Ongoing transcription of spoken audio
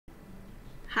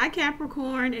Hi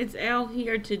Capricorn, it's Elle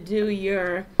here to do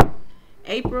your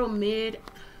April mid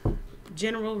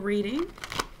general reading.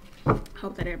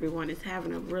 Hope that everyone is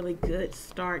having a really good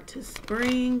start to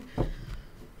spring,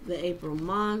 the April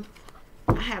month.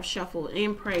 I have shuffled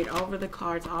and prayed over the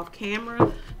cards off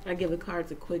camera. I give the cards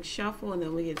a quick shuffle and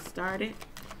then we get started.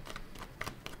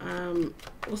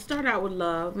 We'll start out with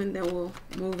love and then we'll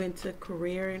move into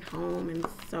career and home and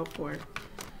so forth.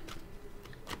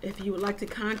 If you would like to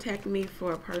contact me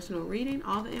for a personal reading,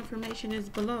 all the information is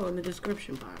below in the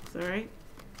description box, all right?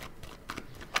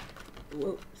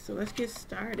 Well, so let's get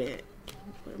started.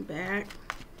 Put them back.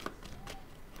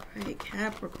 All right,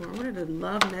 Capricorn. What are the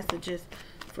love messages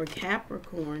for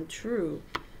Capricorn? True,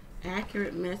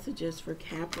 accurate messages for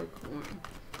Capricorn.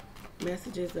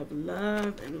 Messages of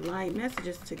love and light.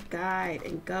 Messages to guide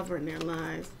and govern their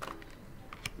lives.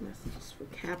 Messages for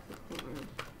Capricorn.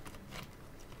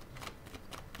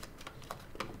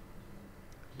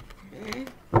 Okay,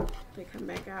 if they come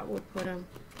back out, we'll put them,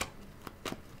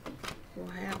 we'll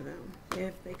have them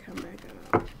if they come back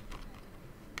out.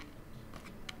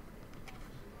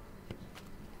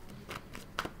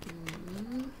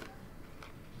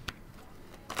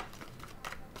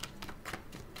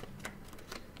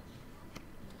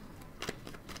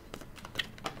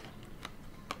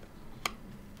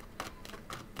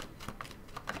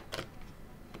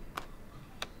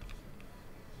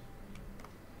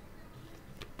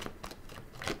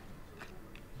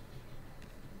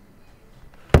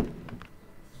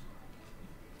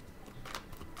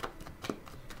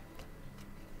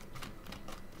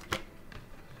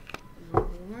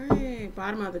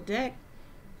 Bottom of the deck,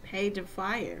 Page of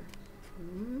Fire.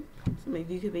 Some of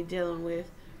you could be dealing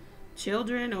with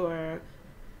children or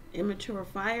immature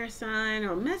fire sign,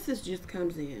 or a message just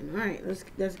comes in. All right,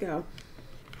 let's go.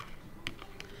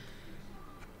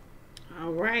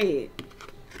 All right,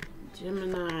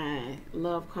 Gemini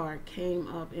love card came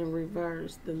up in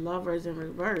reverse. The Lovers in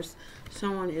reverse.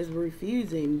 Someone is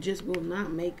refusing, just will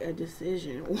not make a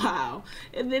decision. Wow.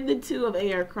 And then the Two of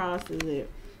Air crosses it.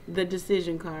 The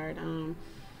decision card,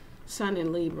 Sun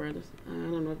and Libra. I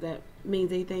don't know if that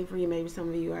means anything for you. Maybe some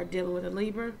of you are dealing with a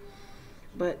Libra,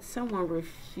 but someone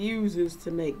refuses to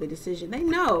make the decision. They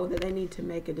know that they need to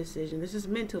make a decision. This is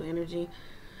mental energy,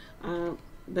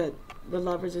 but the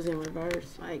Lovers is in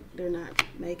reverse. Like, they're not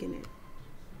making it.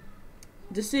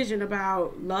 Decision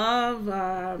about love,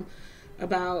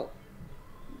 about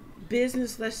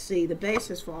business. Let's see. The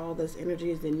basis for all this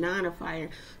energy is the Nine of Fire.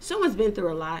 Someone's been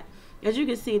through a lot. As you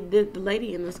can see, the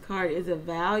lady in this card is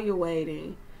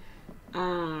evaluating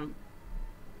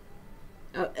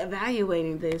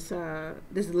this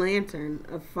lantern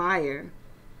of fire,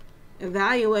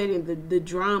 evaluating the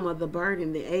drama, the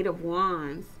burden, the Eight of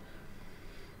Wands,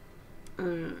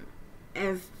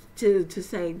 as to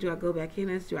say, do I go back in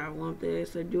this? Do I want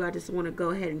this? Or do I just want to go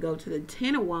ahead and go to the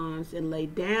Ten of Wands and lay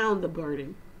down the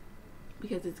burden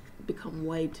because it's become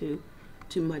way too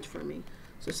much for me?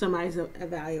 So somebody's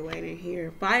evaluating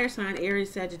here. Fire sign,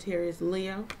 Aries, Sagittarius,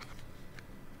 Leo.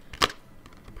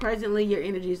 Presently, your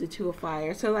energy is the Two of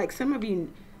Fire. So, like, some of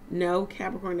you know,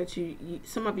 Capricorn, that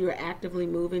some of you are actively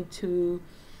moving to,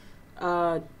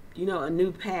 you know, a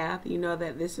new path. You know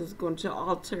that this is going to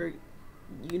alter,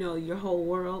 you know, your whole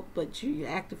world, but you're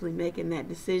actively making that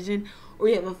decision. Or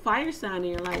you have a fire sign in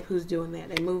your life who's doing that.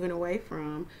 They're moving away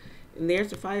from. And there's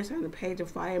the fire sign, the Page of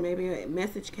Fire. Maybe a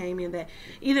message came in that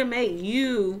either made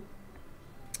you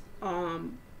have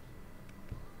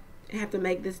to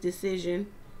make this decision,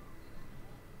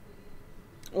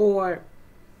 or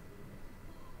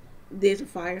there's a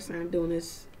fire sign doing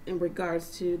this in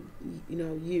regards to, you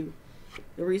know, you.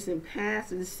 The recent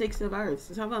past is the Six of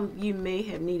Earths. Some of you may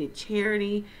have needed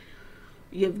charity.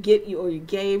 You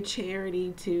gave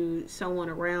charity to someone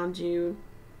around you.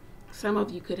 Some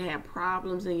of you could have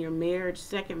problems in your marriage,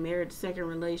 second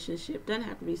relationship. Doesn't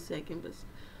have to be second, but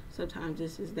sometimes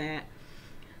this is that.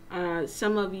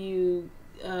 Some of you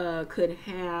could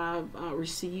have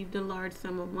received a large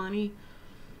sum of money,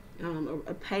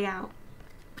 a payout,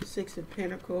 Six of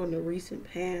Pentacles in the recent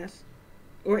past,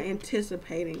 or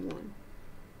anticipating one.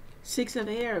 Six of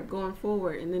Air going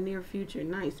forward in the near future.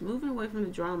 Nice. Moving away from the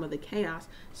drama, the chaos.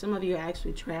 Some of you are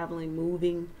actually traveling,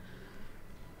 moving.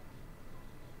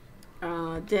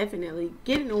 Definitely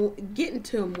getting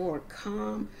to a more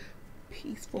calm,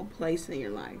 peaceful place in your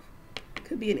life.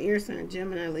 Could be an air sign,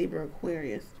 Gemini, Libra,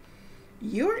 Aquarius.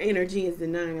 Your energy is the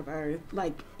Nine of Earth.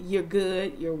 Like, you're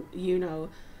good. You know,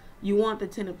 you want the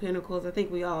Ten of Pentacles. I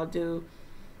think we all do.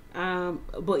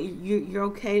 But you're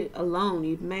okay alone.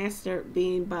 You've mastered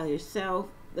being by yourself.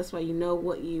 That's why you know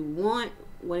what you want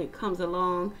when it comes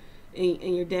along, and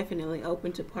you're definitely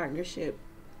open to partnership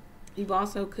You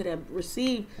also could have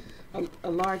received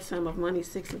a large sum of money,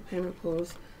 Six of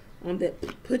Pentacles,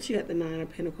 that puts you at the Nine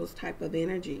of Pentacles type of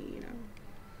energy, you know.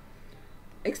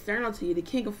 External to you, the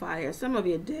King of Fire. Some of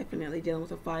you are definitely dealing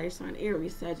with a fire sign,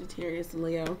 Aries, Sagittarius,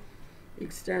 Leo.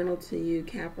 External to you,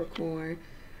 Capricorn.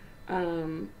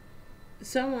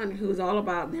 Someone who's all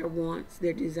about their wants,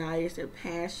 their desires, their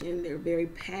passion. They're very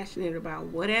passionate about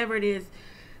whatever it is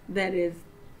that is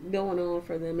going on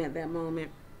for them at that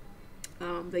moment.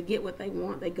 They get what they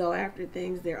want. They go after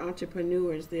things. They're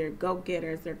entrepreneurs. They're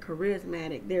go-getters. They're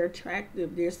charismatic. They're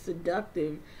attractive. They're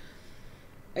seductive.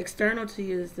 External to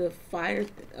you is the fire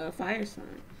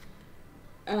sign.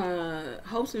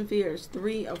 Hopes and fears,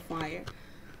 Three of Fire.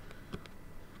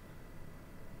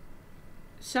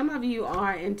 Some of you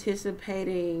are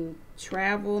anticipating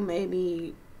travel,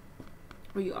 maybe,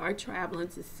 or you are traveling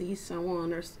to see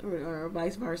someone, or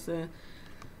vice versa.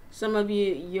 Some of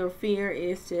you, your fear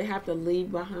is to have to leave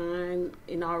behind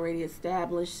an already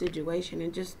established situation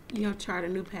and just, you know, chart a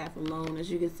new path alone.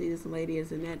 As you can see, this lady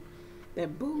is in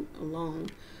that boat alone.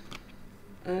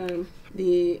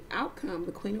 The outcome,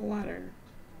 the Queen of Water.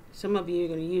 Some of you are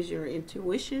going to use your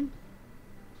intuition.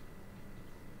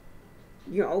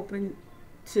 You're open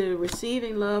to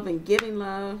receiving love and giving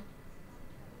love.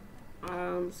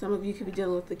 Some of you could be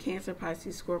dealing with the Cancer,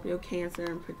 Pisces, Scorpio, Cancer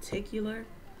in particular.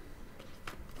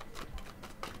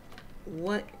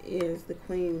 What is the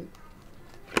Queen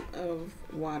of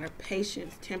Water?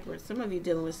 Patience, temperance. Some of you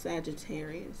dealing with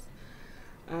Sagittarius.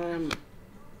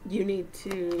 You need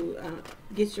to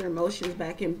get your emotions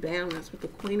back in balance with the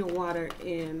Queen of Water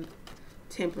and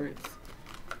temperance.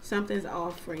 Something's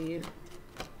off for you.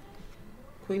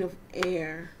 Queen of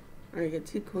Air. All right, you got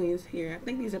two queens here. I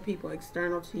think these are people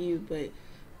external to you, but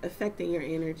affecting your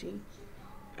energy.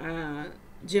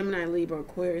 Gemini, Libra,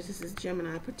 Aquarius. This is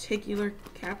Gemini, particular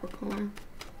Capricorn.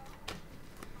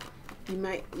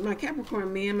 My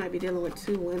Capricorn man might be dealing with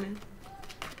two women.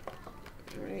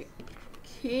 All right.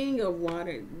 King of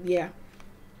Water. Yeah.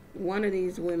 One of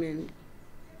these women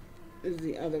is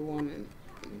the other woman.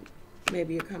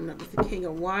 Maybe you're coming up as the King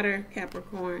of Water,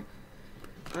 Capricorn.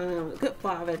 Good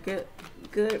father, good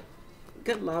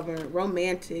lover,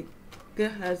 romantic,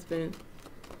 good husband.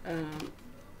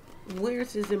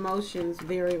 Wears his emotions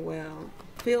very well,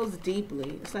 feels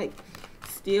deeply. It's like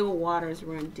still waters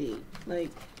run deep. Like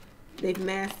they've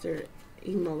mastered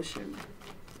emotion.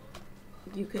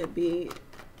 You could be,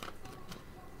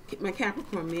 my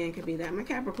Capricorn man could be that. My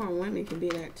Capricorn women can be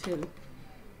that too.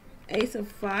 Ace of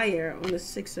Fire on the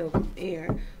Six of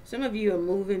Air. Some of you are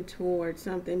moving towards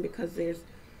something because there's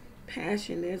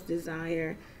passion, there's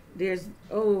desire, there's,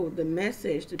 the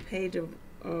message, the Page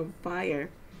of Fire.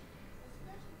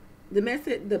 The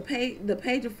message, the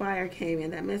Page of Fire came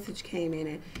in, that message came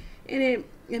in, and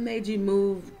it made you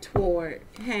move toward,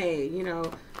 hey, you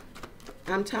know,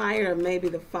 I'm tired of maybe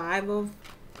the Five of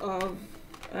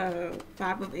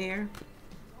Air,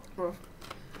 or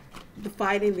the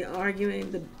fighting, the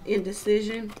arguing, the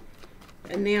indecision,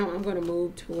 and now I'm going to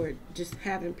move toward just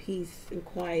having peace and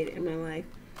quiet in my life.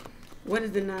 What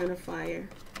is the Nine of Fire?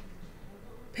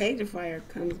 Page of Fire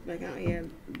comes back out. Yeah,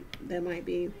 that might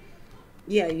be.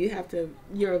 Yeah,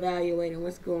 you're evaluating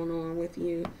what's going on with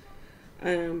you.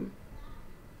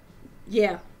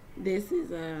 Yeah, this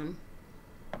is, it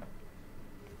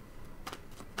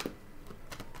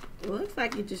looks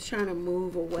like you're just trying to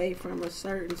move away from a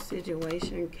certain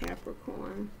situation,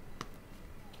 Capricorn.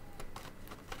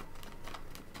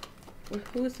 Well,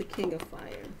 who is the King of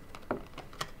Fire?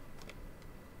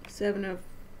 Seven of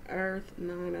Earth,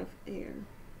 Nine of Air.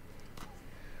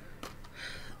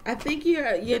 I think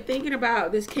you're thinking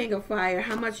about this King of Fire,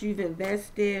 how much you've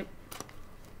invested.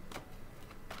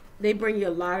 They bring you a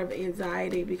lot of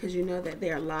anxiety because you know that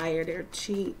they're a liar, they're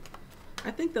cheat.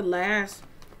 I think the last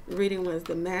reading was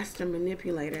the Master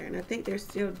Manipulator, and I think they're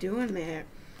still doing that.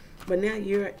 But now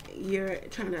you're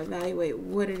trying to evaluate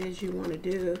what it is you want to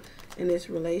do in this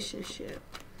relationship.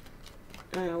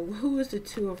 Who is the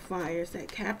Two of Fire? Is that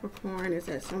Capricorn? Is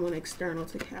that someone external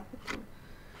to Capricorn?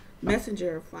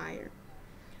 Messenger of Fire.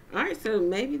 All right, so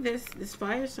maybe this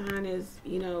fire sign is,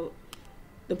 you know,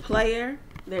 the player.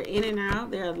 They're in and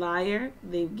out. They're a liar.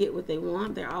 They get what they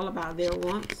want. They're all about their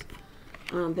wants.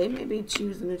 They may be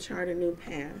choosing to chart a new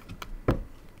path.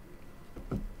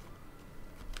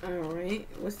 All right.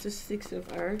 What's the Six of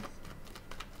Earth?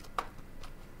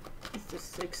 What's the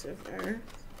Six of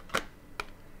Earth?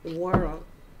 The World.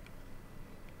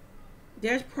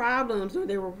 There's problems, or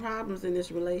there were problems in this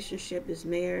relationship, this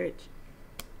marriage.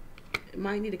 It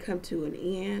might need to come to an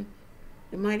end.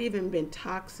 It might even been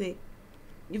toxic.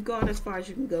 You've gone as far as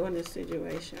you can go in this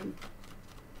situation.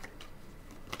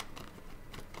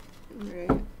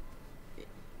 Right.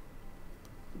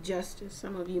 Justice.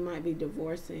 Some of you might be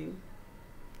divorcing.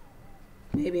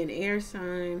 Maybe an air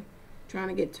sign, trying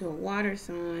to get to a water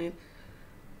sign.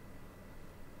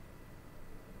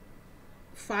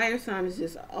 Fire sign is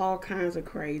just all kinds of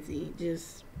crazy.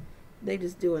 They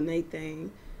just doing their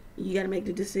thing. You got to make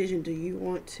the decision. Do you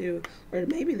want to, or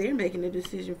maybe they're making the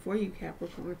decision for you,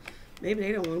 Capricorn. Maybe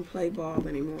they don't want to play ball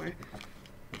anymore.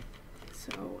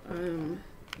 So,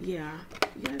 yeah,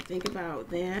 you got to think about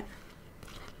that.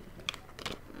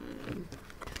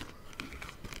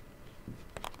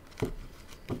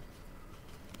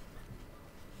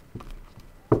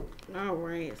 All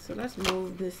right, so let's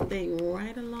move this thing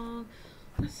right along.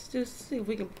 Let's just see if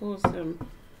we can pull some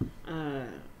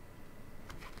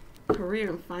career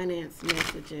and finance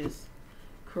messages.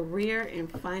 Career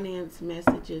and finance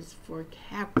messages for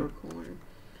Capricorn.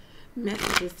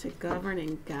 Messages to govern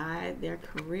and guide their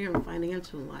career and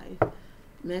financial life.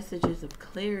 Messages of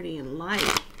clarity and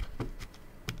light.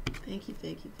 Thank you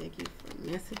for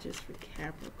messages for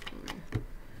Capricorn.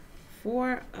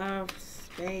 4 of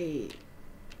Spades.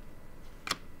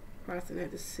 Crossing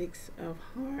at the 6 of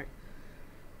Hearts.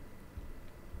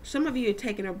 Some of you are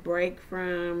taking a break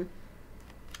from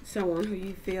someone who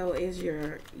you feel is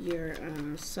your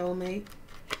soulmate.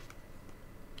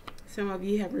 Some of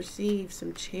you have received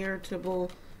some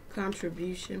charitable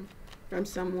contribution from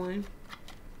someone.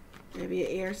 Maybe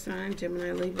an air sign,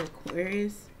 Gemini, Libra,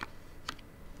 Aquarius.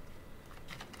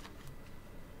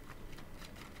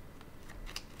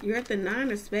 You're at the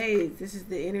 9 of Spades. This is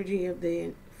the energy of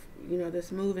the,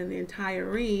 that's moving the entire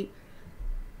read.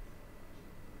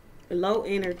 Low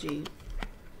energy,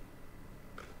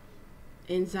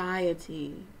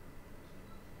 anxiety,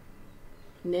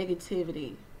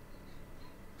 negativity.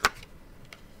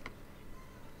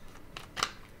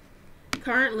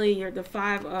 Currently, you're the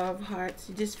 5 of Hearts.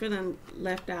 You're just feeling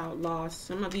left out, lost.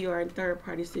 Some of you are in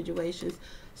third-party situations.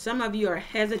 Some of you are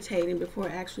hesitating before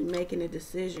actually making a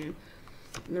decision.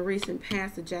 In the recent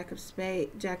past, the Jack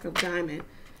of Diamond.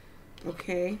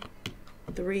 Okay,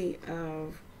 3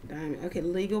 of Diamond. Okay,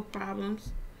 legal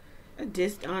problems. A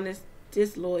dishonest,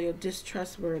 disloyal,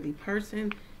 distrustworthy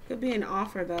person. Could be an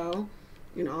offer, though.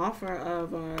 An offer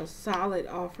of a solid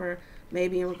offer,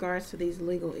 maybe in regards to these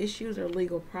legal issues or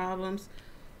legal problems.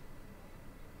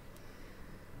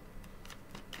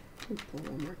 Pull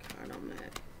one more card on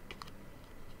that.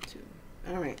 2.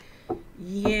 All right.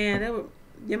 Yeah,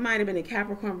 there might have been a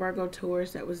Capricorn, Virgo,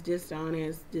 Taurus that was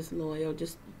dishonest, disloyal,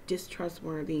 just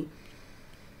distrustworthy.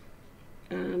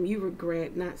 You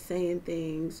regret not saying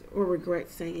things or regret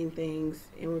saying things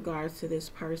in regards to this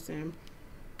person.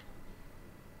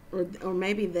 Or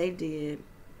maybe they did.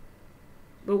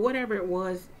 But whatever it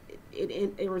was,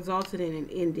 it resulted in an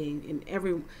ending.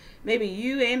 And maybe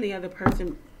you and the other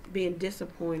person being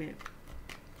disappointed.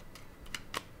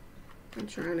 I'm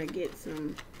trying to get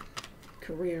some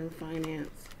career and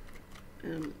finance.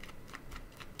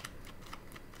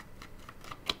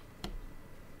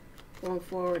 Going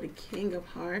forward, the King of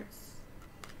Hearts.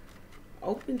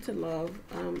 Open to love.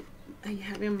 You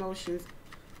have emotions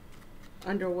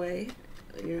underway.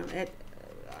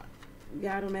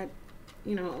 Got them at,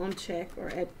 on check,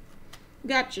 or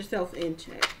got yourself in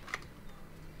check.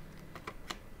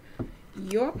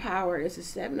 Your power is the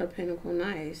 7 of Pentacles.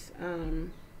 Nice.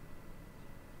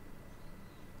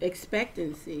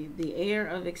 Expectancy, the air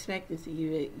of expectancy.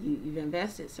 You've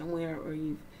invested somewhere, or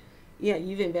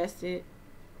you've invested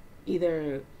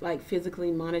either like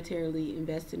physically, monetarily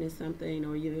invested in something,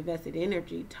 or you've invested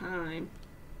energy, time,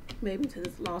 maybe to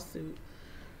this lawsuit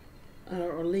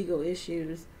or legal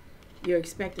issues. You're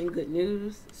expecting good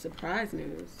news, surprise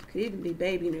news. Could even be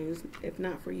baby news. If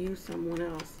not for you, someone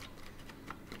else.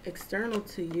 External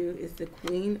to you is the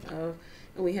Queen of,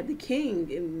 and we have the King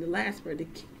in the last word,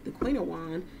 the Queen of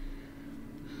Wands.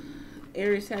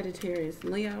 Aries, Sagittarius,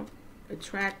 Leo.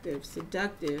 Attractive,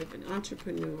 seductive, an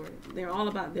entrepreneur. They're all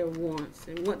about their wants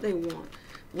and what they want,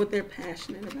 what they're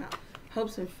passionate about.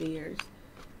 Hopes and fears.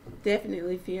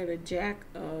 Definitely fear the Jack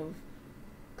of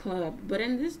Club. But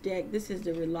in this deck, this is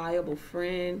the reliable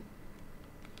friend.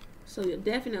 So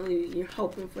you're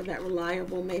hoping for that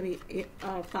reliable, maybe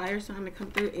fire sign to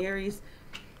come through. Aries,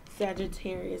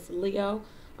 Sagittarius, Leo.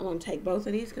 I'm going to take both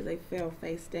of these because they fell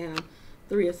face down.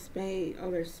 3 of Spades.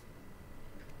 Oh, there's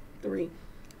 3.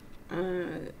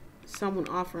 Someone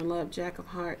offering love, Jack of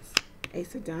Hearts,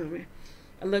 Ace of Diamond.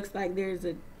 It looks like there's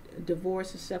a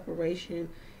divorce or separation.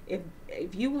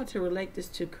 If you want to relate this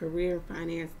to career and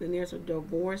finance, then there's a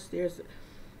divorce. There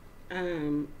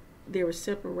was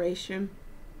separation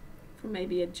for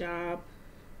maybe a job.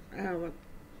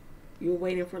 you're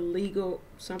waiting for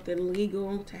something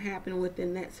legal to happen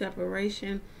within that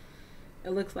separation. It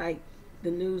looks like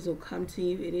the news will come to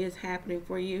you. It is happening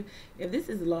for you. If this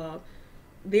is love,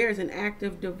 there's an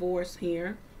active divorce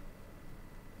here.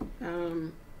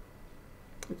 With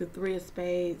the Three of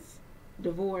Spades,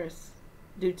 divorce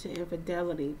due to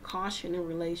infidelity, caution in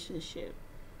relationship,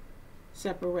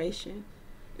 separation.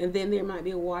 And then there might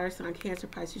be a water sign, Cancer,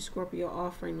 Pisces, Scorpio,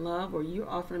 offering love, or you're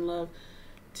offering love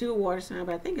to a water sign.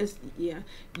 But I think it's, yeah,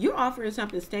 you're offering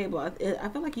something stable. I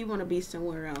feel like you want to be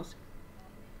somewhere else.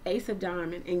 Ace of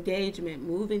Diamond, engagement,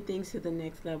 moving things to the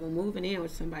next level, moving in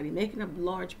with somebody, making a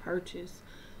large purchase,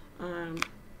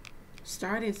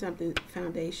 starting something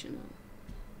foundational.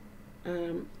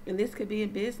 And this could be a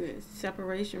business,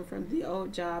 separation from the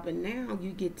old job, and now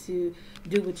you get to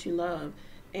do what you love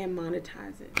and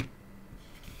monetize it.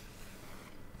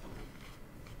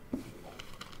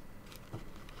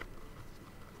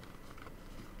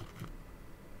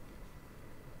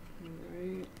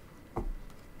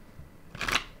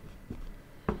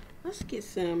 Let's get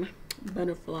some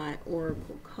butterfly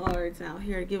oracle cards out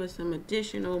here to give us some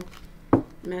additional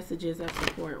messages of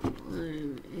support.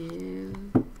 1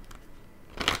 and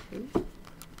 2.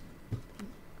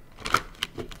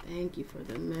 Thank you for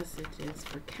the messages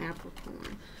for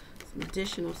Capricorn. Some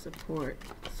additional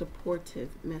supportive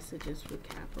messages for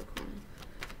Capricorn.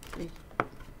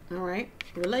 All right,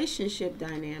 relationship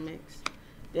dynamics.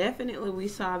 Definitely we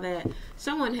saw that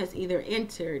someone has either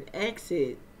entered,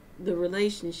 exit the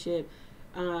relationship.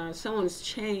 Someone's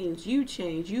changed,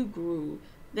 you grew,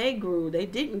 they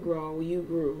didn't grow, you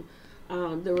grew.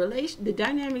 The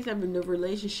dynamics of the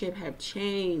relationship have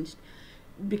changed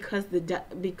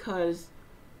because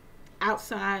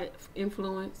outside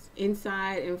influence,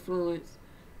 inside influence,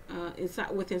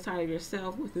 inside of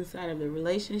yourself, inside of the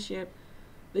relationship,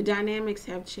 the dynamics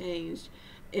have changed.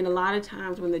 And a lot of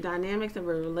times when the dynamics of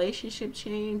a relationship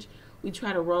change, we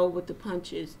try to roll with the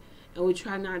punches. And we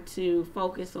try not to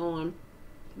focus on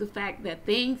the fact that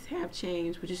things have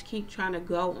changed. We just keep trying to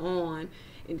go on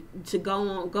and to go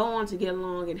on to get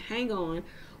along and hang on,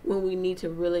 when we need to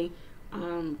really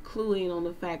clue in on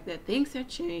the fact that things have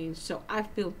changed. So I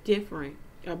feel different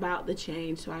about the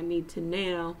change. So I need to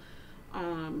now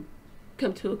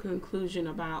come to a conclusion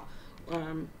about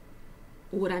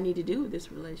what I need to do with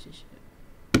this relationship.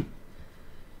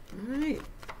 All right.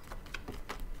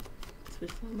 For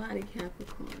somebody,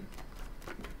 Capricorn.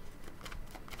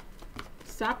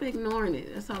 Stop ignoring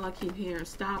it. That's all I keep hearing.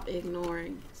 Stop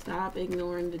ignoring. Stop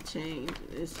ignoring the change.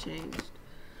 It's changed.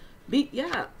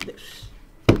 Yeah.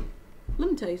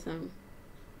 Let me tell you something.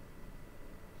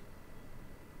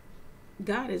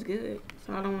 God is good. That's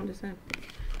all I wanted to say.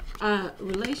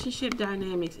 Relationship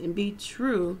dynamics, and be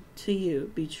true to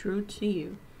you. Be true to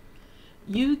you.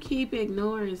 You keep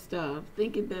ignoring stuff,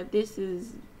 thinking that this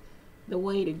is the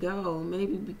way to go,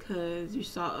 maybe because you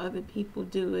saw other people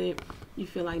do it, you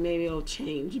feel like maybe it'll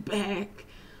change back,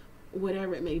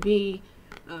 whatever it may be.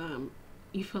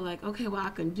 You feel like, okay, well, I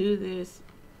can do this.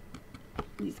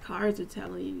 These cards are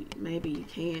telling you maybe you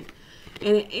can't,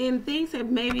 and things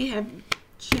have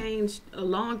changed a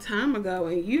long time ago,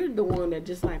 and you're the one that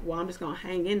just like, well, I'm just gonna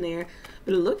hang in there.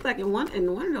 But it looks like in one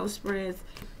of those spreads,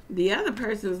 the other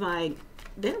person's like,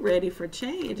 they're ready for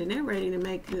change, and they're ready to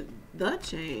make the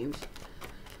change.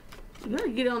 You better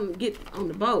get on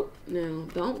the boat now.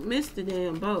 Don't miss the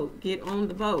damn boat. Get on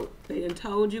the boat. They done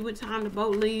told you what time the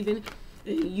boat leaving,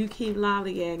 and you keep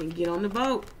lollygagging. Get on the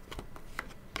boat.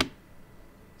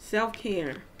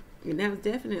 Self-care. And that was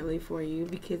definitely for you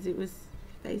because it was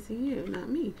facing you, not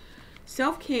me.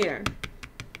 Self-care.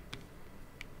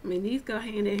 I mean, these go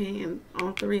hand in hand,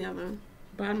 all three of them.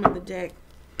 Bottom of the deck.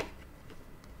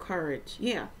 Courage.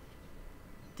 Yeah,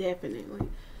 definitely.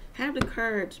 Have the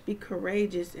courage, be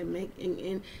courageous, and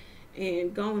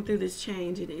and going through this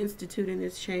change and instituting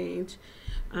this change.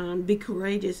 Be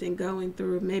courageous in going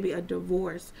through maybe a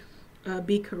divorce.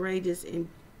 Be courageous in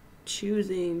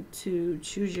choosing to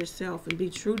choose yourself and be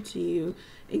true to you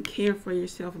and care for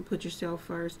yourself and put yourself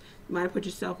first. You might have put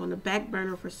yourself on the back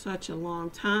burner for such a long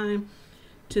time,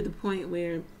 to the point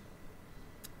where,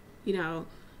 you know,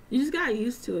 you just got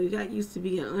used to it. You got used to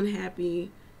being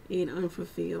unhappy and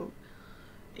unfulfilled.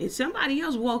 And somebody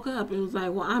else woke up and was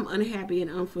like, well, I'm unhappy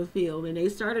and unfulfilled. And they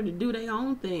started to do their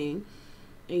own thing.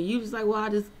 And you was like, well, I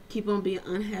just keep on being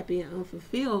unhappy and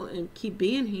unfulfilled and keep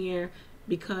being here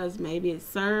because maybe it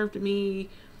served me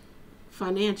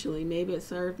financially. Maybe it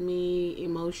served me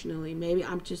emotionally. Maybe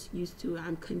I'm just used to it.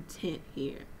 I'm content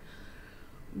here.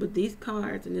 But these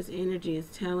cards and this energy is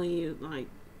telling you, like,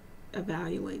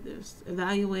 evaluate this.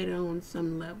 Evaluate it on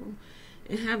some level.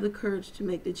 And have the courage to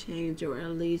make the change, or at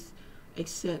least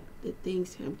Accept that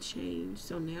things have changed,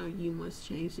 so now you must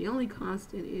change. The only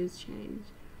constant is change.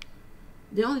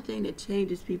 The only thing that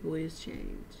changes people is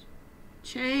change.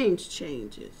 Change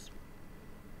changes.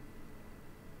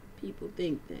 People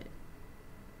think that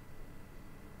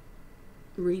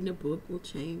reading a book will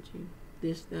change you.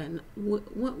 This, that, and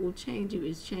what will change you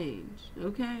is change.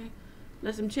 Okay?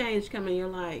 Let some change come in your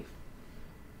life.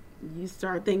 You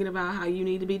start thinking about how you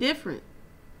need to be different.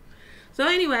 So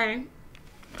anyway,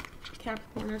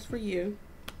 Capricorn, that's for you.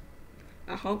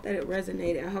 I hope that it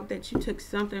resonated. I hope that you took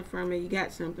something from it. You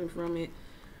got something from it.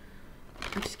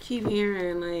 I just keep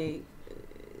hearing, like,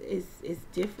 it's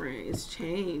different. It's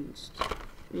changed.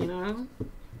 You know?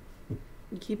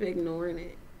 You keep ignoring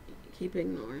it. You keep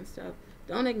ignoring stuff.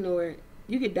 Don't ignore it.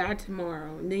 You could die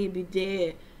tomorrow, and then you'd be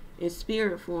dead in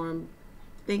spirit form,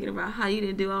 thinking about how you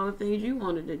didn't do all the things you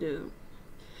wanted to do.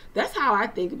 That's how I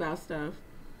think about stuff.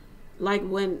 Like,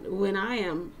 when I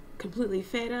am completely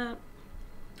fed up,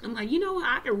 I'm like, you know what?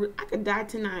 I could die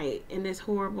tonight in this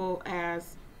horrible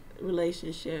ass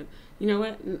relationship. You know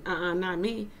what? Not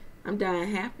me. I'm dying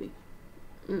happy.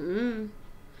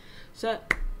 So,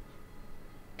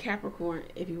 Capricorn,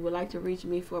 if you would like to reach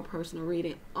me for a personal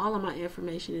reading, all of my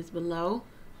information is below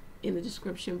in the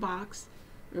description box.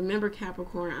 Remember,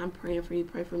 Capricorn, I'm praying for you.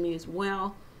 Pray for me as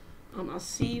well. I'll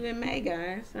see you in May,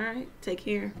 guys. All right? Take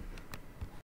care.